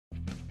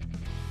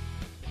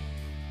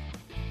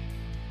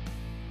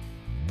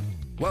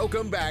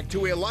Welcome back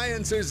to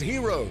Eliances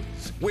Heroes,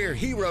 where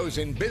heroes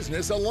in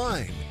business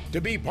align.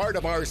 To be part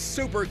of our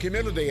super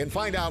community and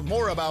find out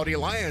more about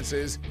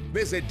Eliances,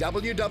 visit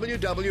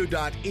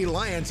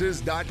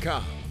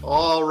www.Eliances.com.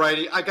 All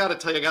righty, I got to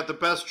tell you, I got the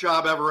best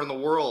job ever in the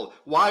world.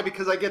 Why?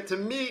 Because I get to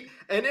meet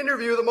and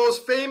interview the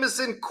most famous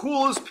and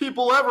coolest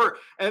people ever.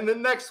 And the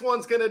next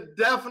one's going to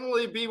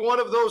definitely be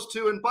one of those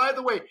two. And by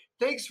the way,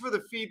 thanks for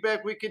the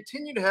feedback we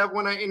continue to have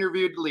when I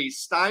interviewed Lee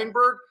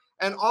Steinberg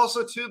and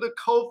also to the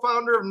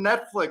co-founder of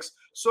Netflix.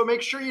 So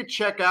make sure you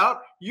check out,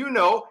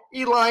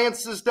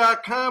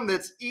 Eliances.com.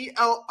 That's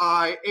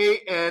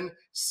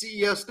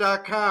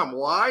Eliances.com.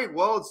 Why?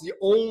 Well, it's the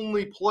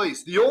only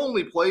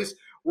place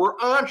where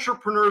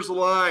entrepreneurs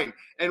align.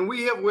 And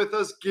we have with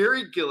us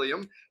Garry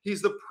Gilliam.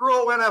 He's the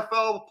pro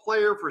NFL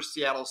player for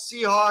Seattle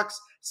Seahawks,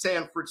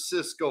 San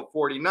Francisco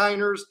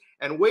 49ers,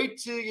 and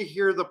wait till you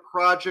hear the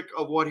project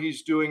of what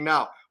he's doing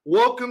now.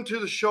 Welcome to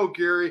the show,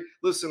 Garry.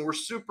 Listen, we're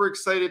super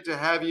excited to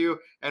have you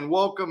and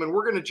welcome, and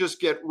we're going to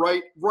just get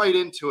right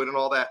into it and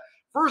all that.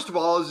 First of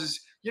all,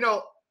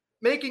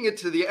 making it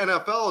to the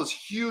NFL is a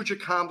huge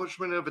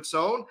accomplishment of its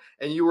own,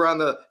 and you were on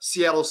the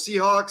Seattle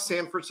Seahawks,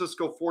 San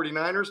Francisco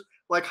 49ers.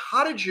 Like,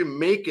 how did you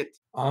make it?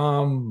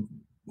 Well,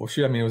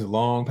 sure. I mean, it was a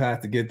long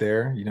path to get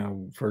there.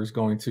 First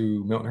going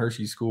to Milton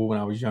Hershey School when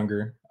I was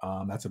younger.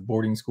 That's a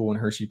boarding school in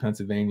Hershey,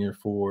 Pennsylvania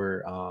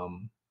for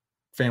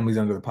families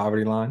under the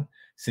poverty line,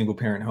 single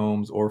parent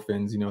homes,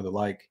 orphans, the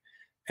like.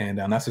 And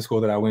that's the school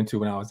that I went to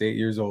when I was 8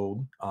 years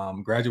old.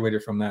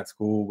 Graduated from that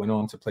school, went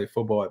on to play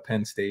football at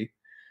Penn State.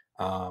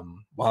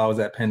 While I was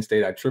at Penn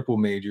State, I triple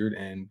majored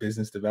in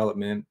business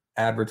development,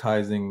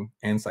 advertising,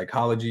 and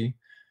psychology.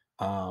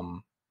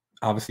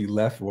 Obviously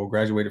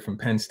graduated from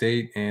Penn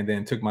State and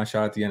then took my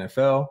shot at the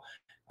NFL.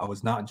 I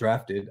was not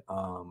drafted.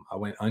 I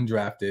went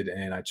undrafted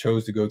and I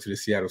chose to go to the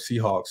Seattle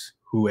Seahawks,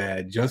 who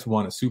had just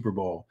won a Super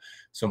Bowl.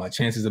 So my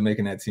chances of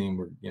making that team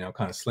were,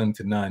 kind of slim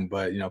to none,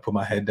 but, put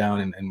my head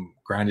down and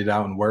grinded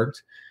out and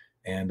worked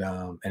and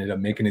ended up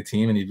making the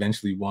team and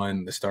eventually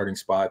won the starting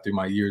spot through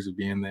my years of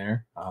being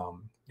there.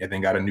 And then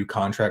got a new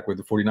contract with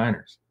the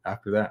 49ers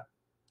after that.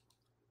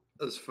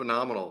 That's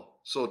phenomenal.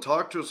 So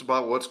talk to us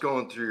about what's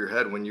going through your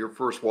head when you're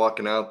first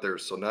walking out there.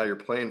 So now you're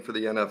playing for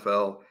the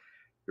NFL.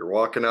 You're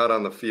walking out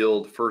on the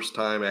field, first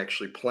time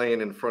actually playing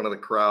in front of the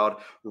crowd,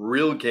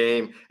 real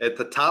game at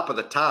the top of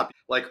the top.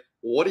 Like,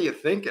 what are you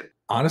thinking?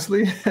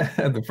 Honestly,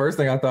 the first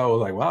thing I thought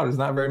was like, wow, there's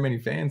not very many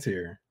fans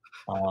here.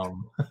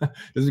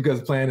 Just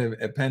because playing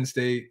at Penn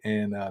State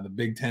and the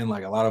Big Ten,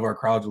 like a lot of our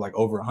crowds were like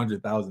over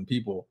 100,000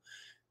 people.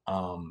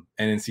 And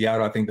in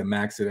Seattle, I think the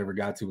max it ever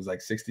got to was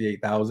like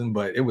 68,000,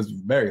 but it was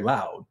very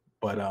loud.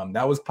 But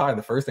that was probably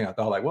the first thing I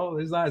thought, like, well,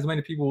 there's not as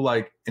many people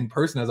like in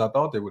person as I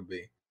thought there would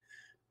be.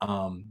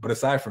 But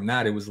aside from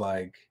that, it was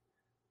like,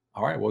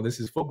 all right, well, this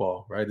is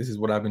football, right? This is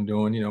what I've been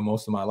doing,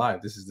 most of my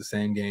life. This is the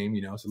same game,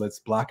 so let's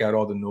block out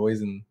all the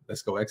noise and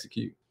let's go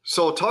execute.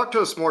 So talk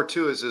to us more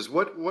too, is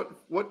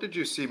what did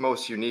you see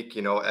most unique,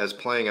 as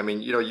playing? I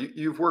mean,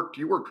 you worked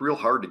real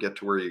hard to get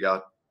to where you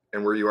got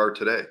and where you are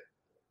today.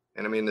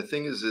 And I mean, the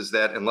thing is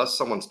that unless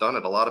someone's done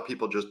it, a lot of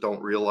people just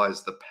don't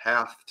realize the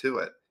path to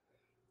it.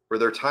 Were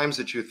there times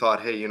that you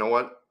thought, hey, you know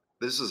what?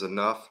 This is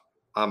enough.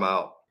 I'm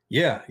out.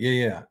 Yeah.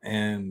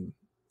 And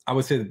I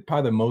would say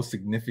probably the most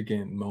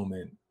significant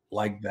moment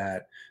like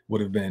that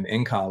would have been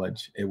in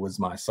college. It was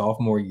my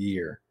sophomore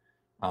year,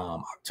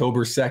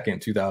 October 2nd,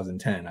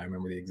 2010. I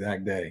remember the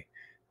exact day.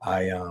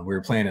 We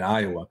were playing in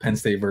Iowa, Penn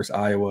State versus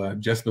Iowa,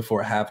 just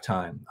before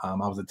halftime. I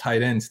was a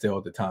tight end still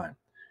at the time.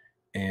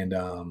 And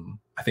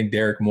I think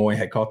Derek Moy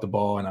had caught the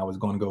ball and I was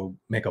going to go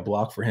make a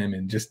block for him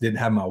and just didn't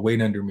have my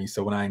weight under me.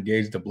 So when I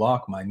engaged the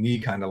block, my knee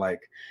kind of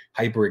like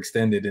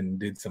hyperextended and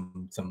did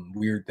some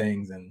weird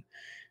things and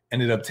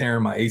ended up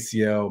tearing my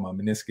ACL, my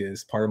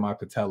meniscus, part of my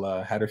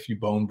patella, had a few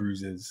bone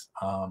bruises.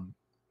 And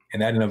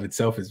that in and of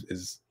itself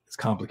is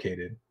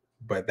complicated.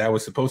 But that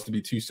was supposed to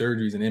be 2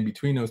 surgeries. And in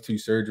between those 2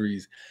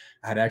 surgeries,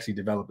 I had actually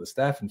developed a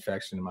staph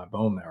infection in my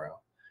bone marrow.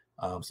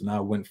 So now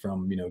I went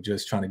from,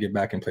 just trying to get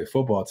back and play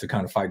football to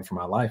kind of fighting for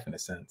my life in a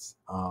sense.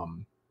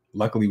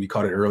 Luckily, we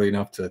caught it early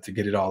enough to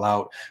get it all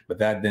out. But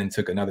that then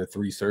took another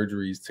 3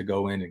 surgeries to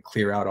go in and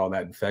clear out all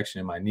that infection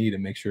in my knee to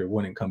make sure it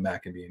wouldn't come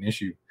back and be an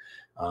issue.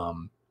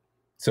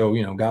 So,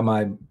 got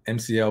my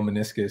MCL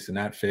meniscus and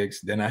that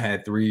fixed. Then I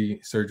had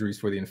 3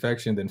 surgeries for the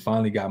infection. Then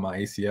finally got my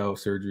ACL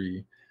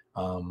surgery.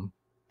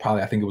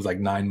 Probably, I think it was like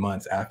 9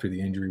 months after the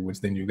injury,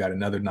 which then you got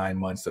another 9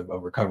 months of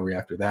recovery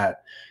after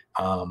that.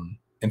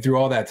 And through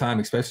all that time,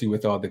 especially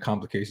with all the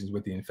complications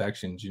with the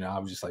infections, I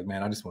was just like,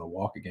 man, I just want to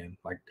walk again.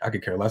 Like, I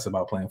could care less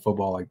about playing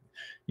football. Like,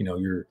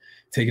 you're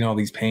taking all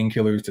these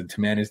painkillers to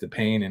manage the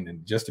pain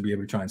and just to be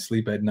able to try and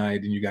sleep at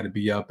night. And you got to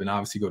be up and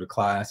obviously go to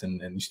class and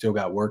you still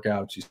got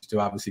workouts. You still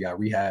obviously got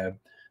rehab.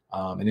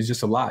 And it's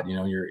just a lot,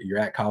 you're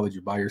at college,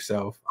 you're by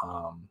yourself.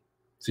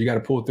 So you got to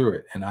pull through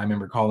it. And I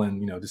remember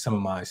calling, to some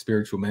of my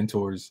spiritual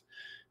mentors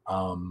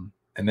and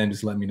then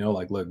just let me know,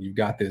 like, look, you've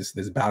got this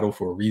battle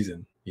for a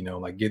reason.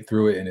 Like, get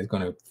through it and it's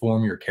going to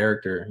form your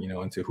character,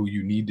 into who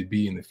you need to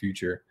be in the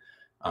future.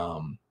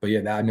 But yeah,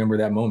 I remember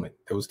that moment.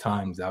 Those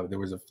times, there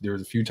was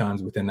a few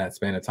times within that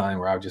span of time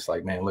where I was just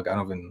like, man, look, I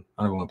don't even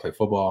want to play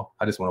football.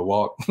 I just want to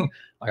walk.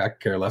 Like I could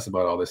care less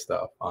about all this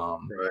stuff.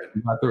 Right.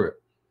 We got through it.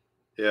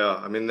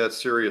 Yeah, I mean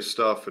that's serious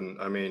stuff, and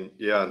I mean,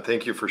 yeah, and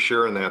thank you for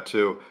sharing that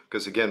too.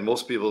 Because again,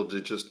 most people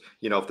just,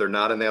 if they're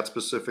not in that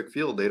specific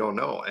field, they don't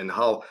know, and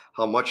how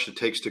much it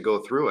takes to go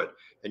through it.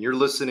 And you're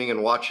listening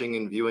and watching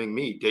and viewing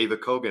me,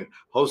 David Kogan,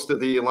 host of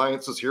the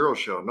Alliances Hero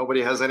Show.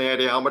 Nobody has any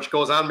idea how much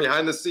goes on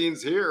behind the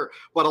scenes here,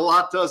 but a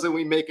lot does, and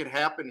we make it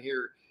happen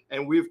here.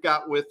 And we've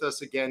got with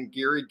us again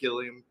Garry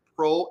Gilliam,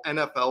 pro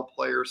NFL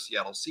player,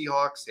 Seattle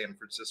Seahawks, San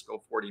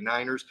Francisco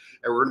 49ers.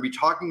 And we're going to be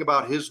talking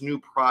about his new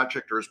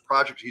project, or his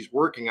project he's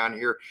working on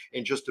here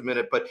in just a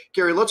minute. But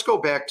Garry, let's go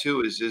back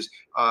to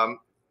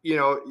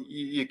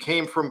you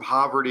came from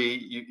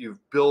poverty, you've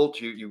built,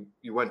 you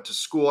went to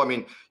school. I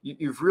mean,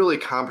 you've really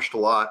accomplished a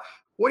lot.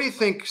 What do you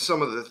think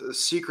some of the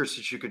secrets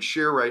that you could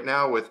share right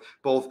now with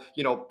both,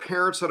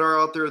 parents that are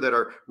out there that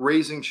are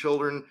raising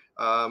children,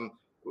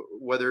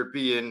 whether it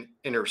be in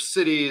inner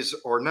cities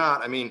or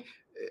not? I mean,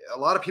 a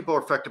lot of people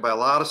are affected by a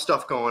lot of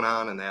stuff going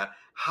on in that.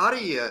 How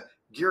do you,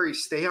 Garry,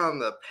 stay on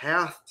the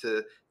path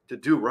to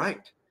do right?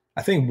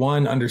 I think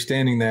one,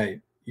 understanding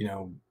that,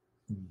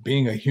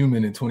 being a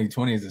human in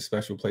 2020 is a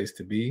special place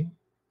to be.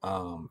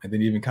 And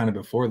then even kind of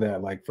before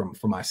that, like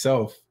for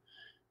myself,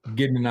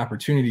 getting an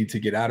opportunity to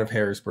get out of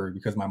Harrisburg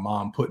because my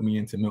mom put me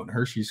into Milton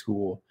Hershey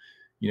School,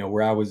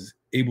 where I was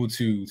able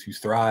to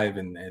thrive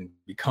and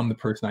become the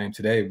person I am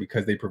today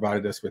because they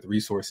provided us with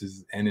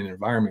resources and an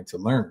environment to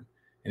learn.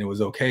 And it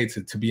was okay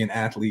to be an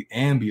athlete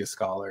and be a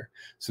scholar,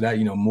 so that,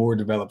 more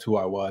developed who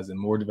I was and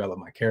more developed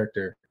my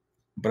character.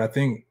 But I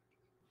think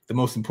the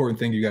most important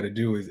thing you got to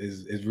do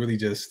is really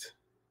just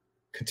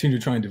continue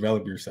to try and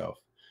develop yourself.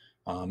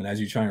 And as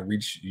you try and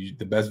reach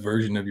the best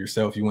version of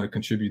yourself, you want to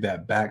contribute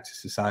that back to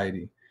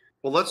society.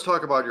 Well, let's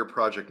talk about your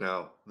project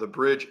now,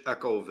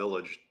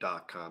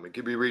 thebridgeecovillage.com. It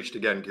can be reached,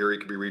 again, Garry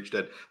can be reached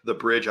at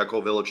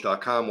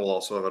thebridgeecovillage.com. We'll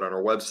also have it on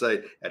our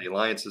website at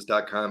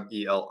Eliances.com,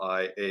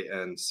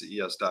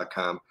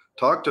 Eliances.com.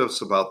 Talk to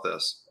us about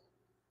this.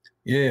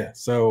 Yeah,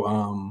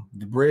 so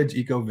the Bridge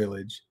Eco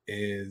Village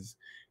is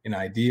an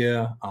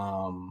idea,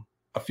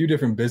 a few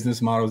different business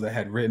models that I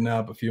had written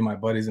up, a few of my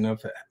buddies and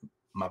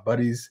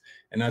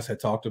us had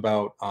talked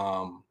about,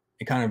 and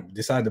kind of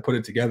decided to put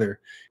it together.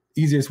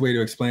 Easiest way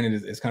to explain it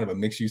is kind of a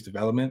mixed use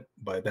development,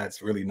 but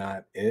that's really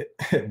not it.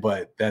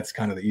 But that's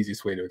kind of the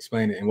easiest way to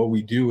explain it. And what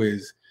we do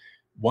is,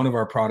 one of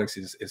our products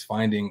is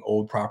finding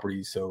old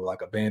properties. So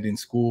like abandoned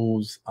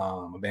schools,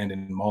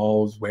 abandoned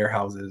malls,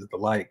 warehouses, the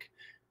like.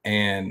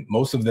 And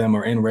most of them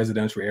are in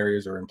residential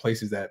areas or in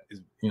places that is,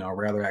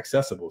 rather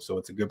accessible. So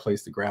it's a good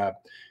place to grab.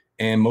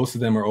 And most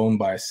of them are owned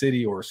by a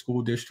city or a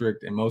school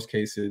district in most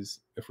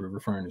cases, if we're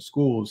referring to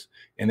schools,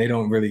 and they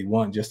don't really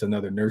want just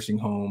another nursing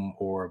home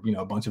or,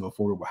 a bunch of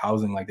affordable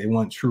housing. Like, they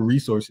want true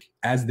resources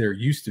as there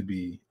used to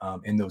be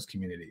in those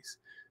communities.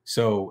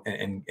 So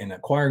in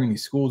acquiring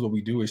these schools, what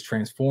we do is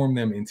transform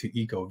them into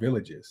eco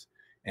villages.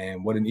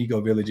 And what an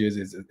eco village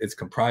is it's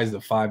comprised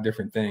of 5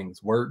 different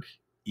things: work,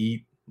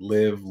 eat,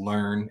 live,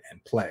 learn,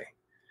 and play.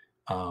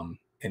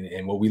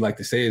 And what we like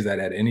to say is that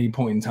at any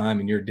point in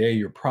time in your day,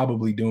 you're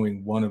probably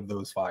doing one of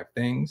those 5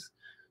 things.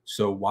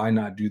 So why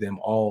not do them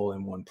all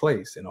in one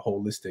place in a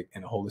holistic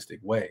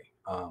way?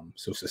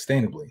 So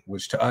sustainably,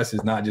 which to us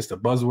is not just a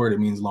buzzword, it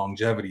means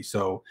longevity.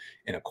 So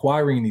in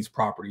acquiring these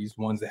properties,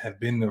 ones that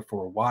have been there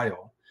for a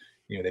while,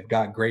 they've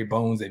got great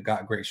bones, they've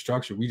got great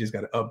structure. We just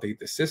got to update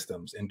the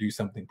systems and do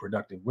something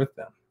productive with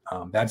them.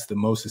 That's the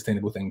most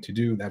sustainable thing to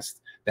do. That's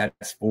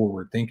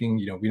forward thinking.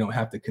 We don't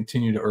have to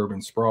continue to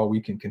urban sprawl.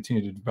 We can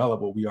continue to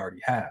develop what we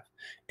already have,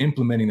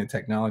 implementing the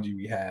technology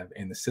we have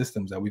and the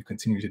systems that we've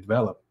continued to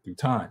develop through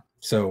time.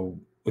 So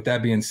with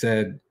that being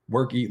said,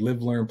 work, eat,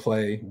 live, learn,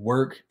 play.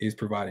 Work is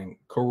providing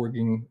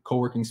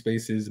co-working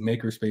spaces,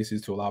 maker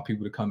spaces to allow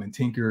people to come and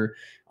tinker,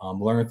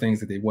 learn things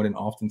that they wouldn't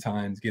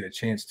oftentimes get a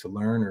chance to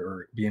learn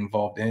or be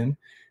involved in.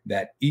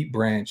 That eat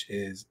branch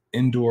is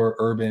indoor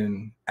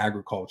urban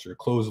agriculture,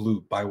 closed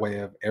loop, by way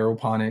of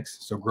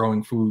aeroponics, so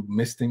growing food,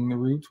 misting the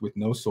roots with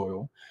no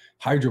soil;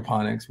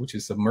 hydroponics, which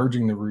is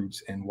submerging the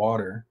roots in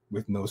water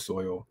with no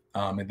soil;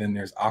 and then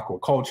there's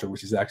aquaculture,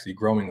 which is actually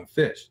growing a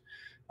fish.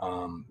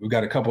 We've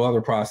got a couple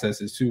other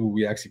processes too.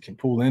 We actually can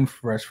pull in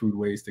fresh food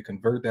waste to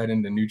convert that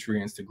into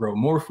nutrients to grow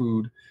more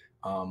food,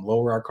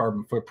 lower our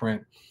carbon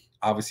footprint.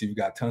 Obviously, we've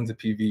got tons of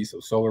PV,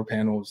 so solar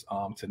panels,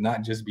 to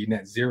not just be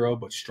net zero,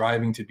 but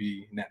striving to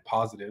be net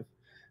positive.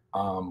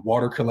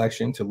 Water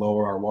collection to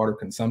lower our water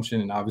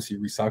consumption and obviously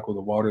recycle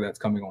the water that's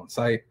coming on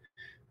site.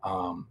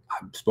 I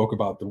spoke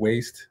about the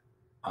waste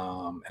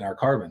and our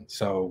carbon.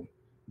 So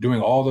doing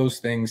all those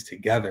things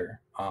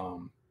together,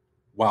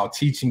 while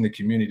teaching the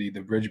community, the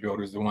bridge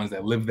builders, the ones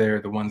that live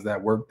there, the ones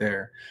that work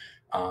there,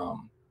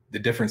 the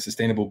different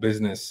sustainable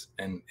business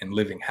and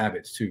living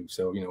habits too.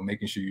 So,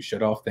 making sure you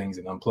shut off things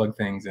and unplug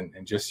things and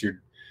just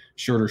your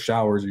shorter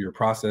showers or your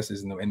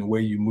processes and the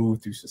way you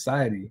move through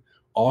society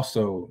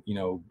also,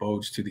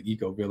 bodes to the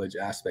eco-village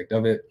aspect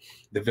of it.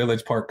 The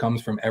village part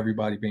comes from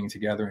everybody being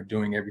together and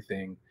doing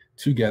everything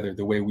together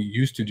the way we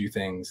used to do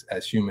things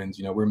as humans.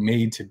 We're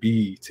made to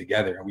be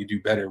together, and we do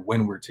better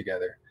when we're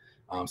together.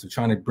 So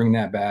trying to bring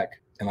that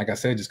back, and like I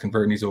said, just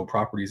converting these old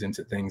properties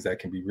into things that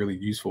can be really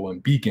useful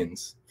and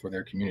beacons for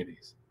their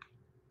communities.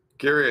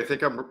 Gary, I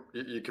think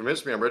you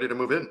convinced me. I'm ready to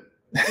move in.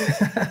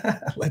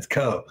 Let's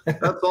go.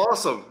 That's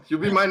awesome. You'll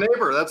be my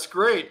neighbor. That's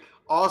great.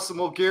 Awesome.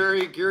 Well,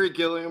 Garry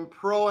Gilliam,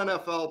 pro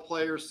NFL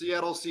player,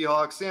 Seattle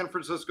Seahawks, San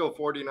Francisco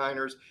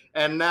 49ers,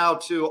 and now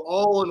to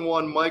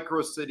all-in-one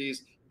micro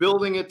cities,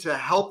 building it to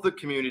help the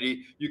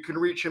community. You can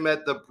reach him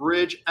at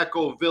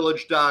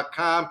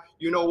thebridgeecovillage.com.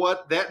 You know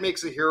what? That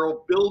makes a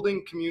hero,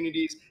 building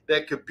communities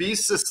that could be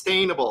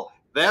sustainable.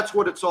 That's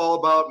what it's all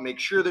about. Make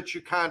sure that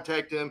you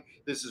contact him.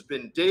 This has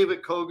been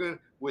David Kogan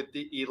with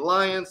the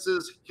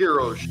Eliances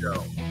Hero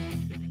Show.